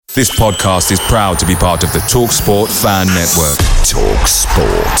This podcast is proud to be part of the TalkSport Fan Network.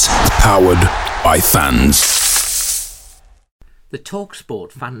 TalkSport. Powered by fans. The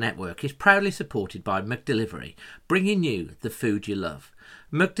TalkSport Fan Network is proudly supported by McDelivery, bringing you the food you love.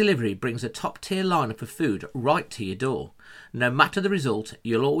 McDelivery brings a top-tier lineup of food right to your door. No matter the result,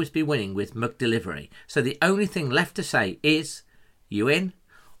 you'll always be winning with McDelivery. So the only thing left to say is, you in?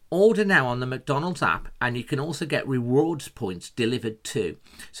 Order now on the McDonald's app, and you can also get rewards points delivered too.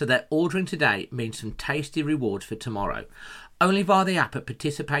 So that ordering today means some tasty rewards for tomorrow. Only via the app at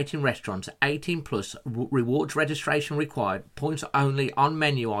participating restaurants. 18 plus, rewards registration required, points only on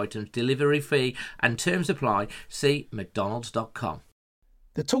menu items, delivery fee and terms apply. See mcdonalds.com.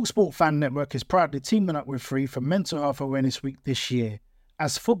 The TalkSport Fan Network is proudly teaming up with Free for Mental Health Awareness Week this year.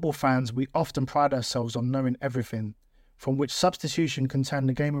 As football fans, we often pride ourselves on knowing everything, from which substitution can turn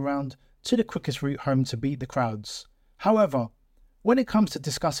the game around to the quickest route home to beat the crowds. However, when it comes to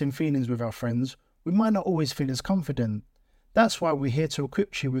discussing feelings with our friends, we might not always feel as confident. That's why we're here to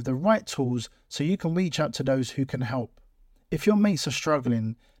equip you with the right tools so you can reach out to those who can help. If your mates are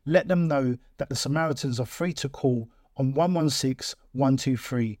struggling, let them know that the Samaritans are free to call on 116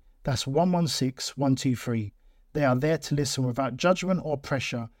 123. That's 116 123. They are there to listen without judgment or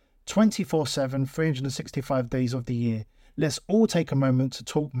pressure, 24/7, 365 days of the year. Let's all take a moment to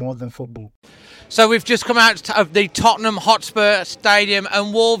talk more than football. So we've just come out of the Tottenham Hotspur Stadium,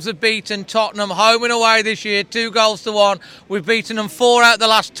 and Wolves have beaten Tottenham home and away this year, 2-1. We've beaten them 4 out of the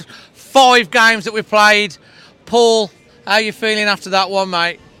last 5 games that we've played. Paul, how are you feeling after that one,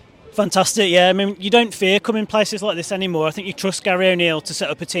 mate? Fantastic, yeah. I mean, you don't fear coming places like this anymore. I think you trust Gary O'Neill to set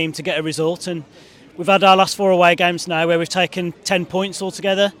up a team to get a result, and we've had our last 4 away games now where we've taken 10 points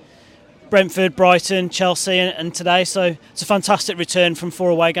altogether. Brentford, Brighton, Chelsea and today, so it's a fantastic return from 4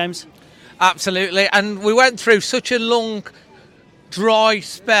 away games. Absolutely, and we went through such a long dry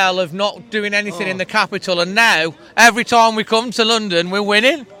spell of not doing anything in the capital, and now every time we come to London we're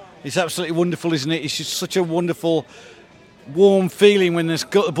winning. It's absolutely wonderful, isn't it? It's just such a wonderful warm feeling when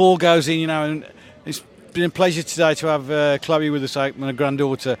the ball goes in, you know, and it's been a pleasure today to have Chloe with us, my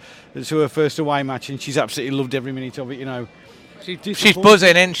granddaughter, to her first away match, and she's absolutely loved every minute of it, you know. She's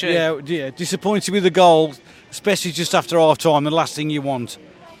buzzing, isn't she? Yeah, disappointed with the goal, especially just after half time, the last thing you want.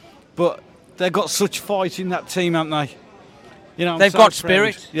 But they've got such fight in that team, haven't they? You know, they've got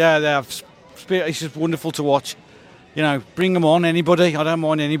spirit. Yeah, they have spirit. It's just wonderful to watch. You know, bring them on, anybody. I don't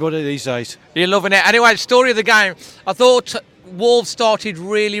mind anybody these days. You're loving it. Anyway, story of the game. I thought Wolves started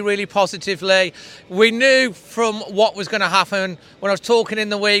really, really positively. We knew from what was going to happen when I was talking in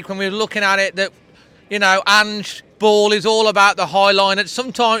the week, when we were looking at it, that, you know, Ange ball is all about the high line. At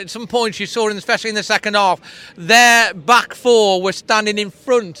some points you saw, especially in the second half, their back 4 were standing in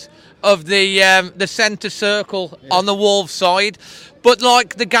front of the centre circle on the Wolves side. But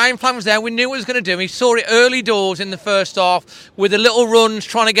like the game plan was there, we knew what it was going to do. We saw it early doors in the first half with the little runs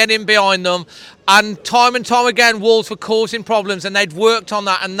trying to get in behind them, and time again Wolves were causing problems, and they'd worked on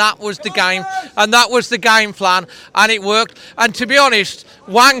that, and that was the game, and that was the game plan, and it worked. And to be honest,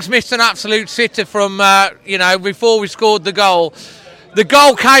 Wang's missed an absolute sitter from before we scored the goal. The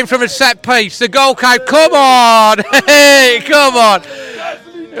goal came from a set piece. The goal came. Come on, hey, come on.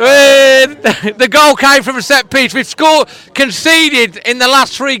 The goal came from a set piece. We've conceded in the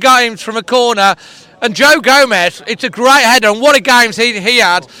last 3 games from a corner, and Joe Gomez, it's a great header, and what a game he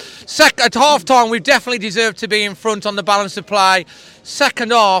had. At half time we definitely deserved to be in front on the balance of play.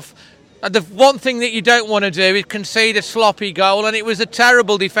 Second half, the one thing that you don't want to do is concede a sloppy goal, and it was a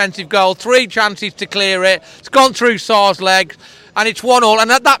terrible defensive goal. 3 chances to clear it. It's gone through Sarr's legs, and it's 1-1.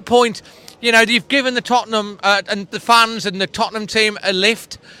 And at that point, you know, you've given the Tottenham and the fans and the Tottenham team a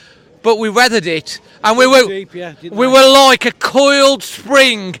lift, but we weathered it, and we were like a coiled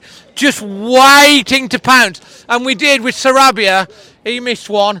spring, just waiting to pounce, and we did with Sarabia. He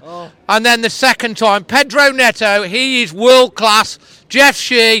missed one, and then the second time, Pedro Neto, he is world class. Jeff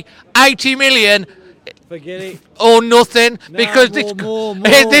Shee, 80 million. Forget it. Or nothing, because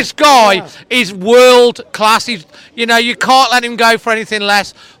this guy is world class. He's, you know, you can't let him go for anything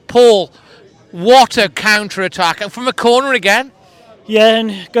less. Paul, what a counter attack, and from a corner again. Yeah,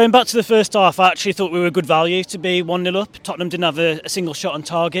 and going back to the first half, I actually thought we were good value to be 1-0 up. Tottenham didn't have a single shot on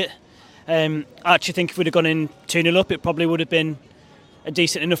target. I actually think if we'd have gone in 2-0 up, it probably would have been a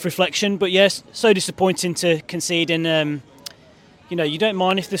decent enough reflection. But yes, so disappointing to concede in. You know, you don't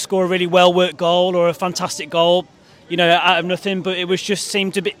mind if they score a really well-worked goal or a fantastic goal, you know, out of nothing, but it was just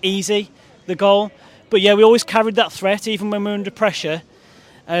seemed a bit easy, the goal. But yeah, we always carried that threat, even when we were under pressure,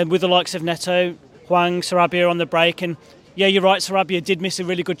 with the likes of Neto, Hwang, Sarabia on the break. And yeah, you're right, Sarabia did miss a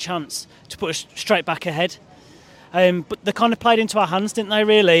really good chance to put us straight back ahead. But they kind of played into our hands, didn't they,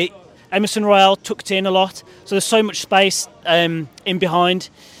 really? Emerson Royale tucked in a lot, so there's so much space in behind.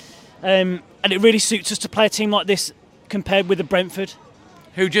 And it really suits us to play a team like this compared with the Brentford,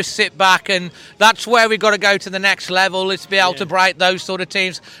 who just sit back, and that's where we've got to go to the next level, is to be able to break those sort of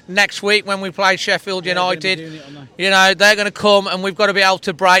teams. Next week when we play Sheffield United, they're going to come and we've got to be able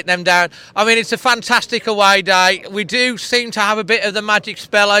to break them down. I mean, it's a fantastic away day. We do seem to have a bit of the magic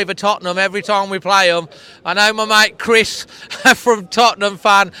spell over Tottenham every time we play them. I know my mate Chris from Tottenham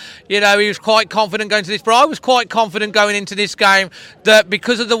fan, he was quite confident going to this, but I was quite confident going into this game that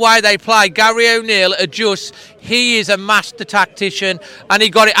because of the way they play, Gary O'Neill adjusts. He is a master tactician and he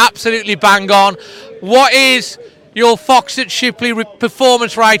got it absolutely bang on. What is your Fox at Shipley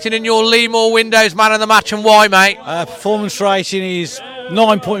performance rating and your Lee Moore Windows man of the match, and why, mate? Performance rating is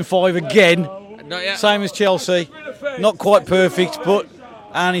 9.5 again, same as Chelsea. Not quite perfect,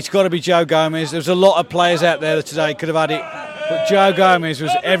 and it's got to be Joe Gomez. There's a lot of players out there that today could have had it, but Joe Gomez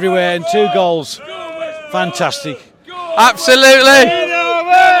was everywhere, and 2 goals. Fantastic. Absolutely.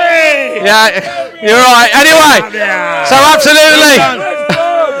 Yeah, you're right. Anyway, so absolutely.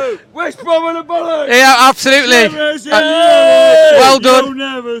 West Brom on the ball. Yeah, absolutely. Well done. You'll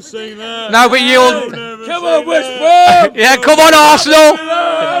never sing that. No, but you'll. Come on, West Brom. Yeah, come on, Arsenal.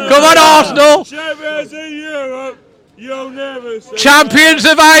 Come on, Arsenal. Champions in Europe. You'll never sing Champions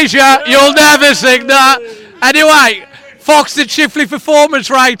of Asia. You'll never sing that. Anyway, Fox at Shipley performance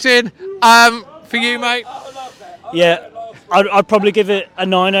rating. For you, mate. Yeah, I'd probably give it a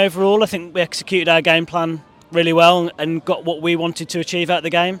 9 overall. I think we executed our game plan really well and got what we wanted to achieve out of the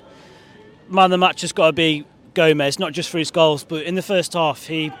game. Man of the match has got to be Gomez, not just for his goals, but in the first half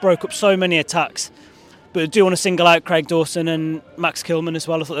he broke up so many attacks. But I do want to single out Craig Dawson and Max Kilman as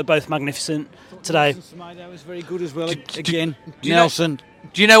well. I thought they're both magnificent today. Semedo was very good as well. Again, Nelson.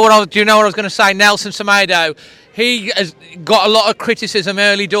 Do you know what I was going to say? Nelson Semedo. He has got a lot of criticism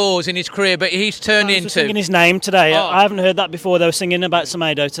early doors in his career, but he's turned into singing his name today. I haven't heard that before. They were singing about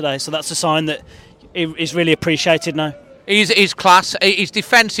Semedo today, so that's a sign that he's really appreciated now. His class, his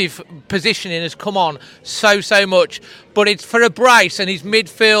defensive positioning has come on so much, but it's for a brace and his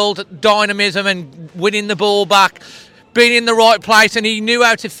midfield dynamism and winning the ball back, being in the right place, and he knew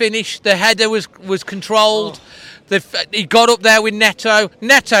how to finish. The header was controlled. He got up there with Neto.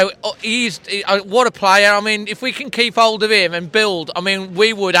 Neto, he's what a player. I mean, if we can keep hold of him and build, I mean,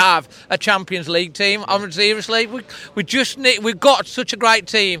 we would have a Champions League team. I mean, seriously, we've got such a great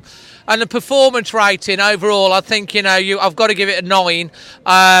team. And the performance rating overall, I think I've got to give it a 9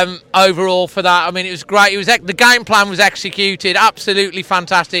 overall for that. I mean, it was great. The game plan was executed, absolutely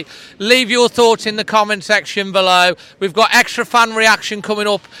fantastic. Leave your thoughts in the comment section below. We've got extra fan reaction coming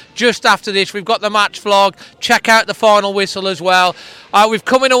up just after this. We've got the match vlog. Check out the final whistle as well. We've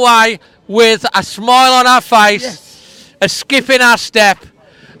coming away with a smile on our face, a skip in our step,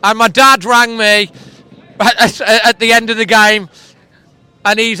 and my dad rang me at the end of the game.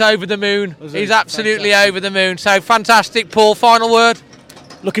 And he's over the moon. He's absolutely over the moon. So fantastic, Paul. Final word.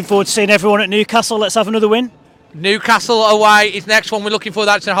 Looking forward to seeing everyone at Newcastle. Let's have another win. Newcastle away is next one. We're looking for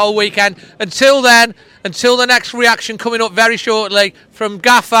that the whole weekend. Until then, until the next reaction coming up very shortly from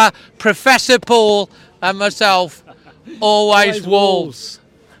Gaffer, Professor Paul, and myself. Always Wolves.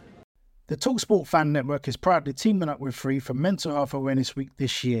 The TalkSport Fan Network is proudly teaming up with Free for Mental Health Awareness Week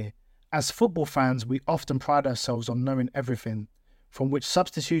this year. As football fans, we often pride ourselves on knowing everything, from which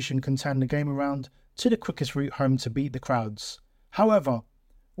substitution can turn the game around to the quickest route home to beat the crowds. However,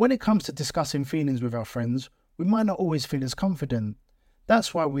 when it comes to discussing feelings with our friends, we might not always feel as confident.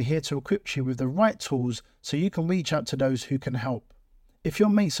 That's why we're here to equip you with the right tools so you can reach out to those who can help. If your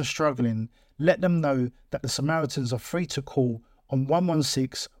mates are struggling, let them know that the Samaritans are free to call on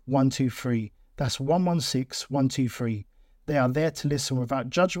 116 123. That's 116 123. They are there to listen without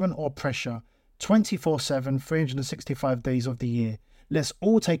judgment or pressure, 24/7, 365 days of the year. Let's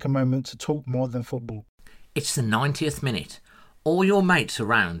all take a moment to talk more than football. It's the 90th minute. All your mates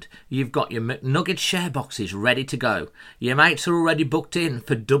around. You've got your McNugget share boxes ready to go. Your mates are already booked in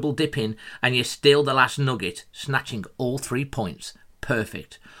for double dipping and you steal the last nugget, snatching all 3 points.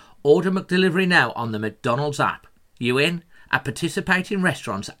 Perfect. Order McDelivery now on the McDonald's app. You in? At participating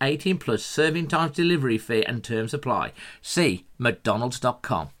restaurants, 18 plus serving times, delivery fee and terms apply. See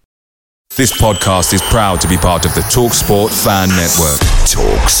mcdonalds.com. This podcast is proud to be part of the TalkSport Fan Network.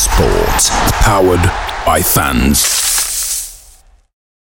 TalkSport. Powered by fans.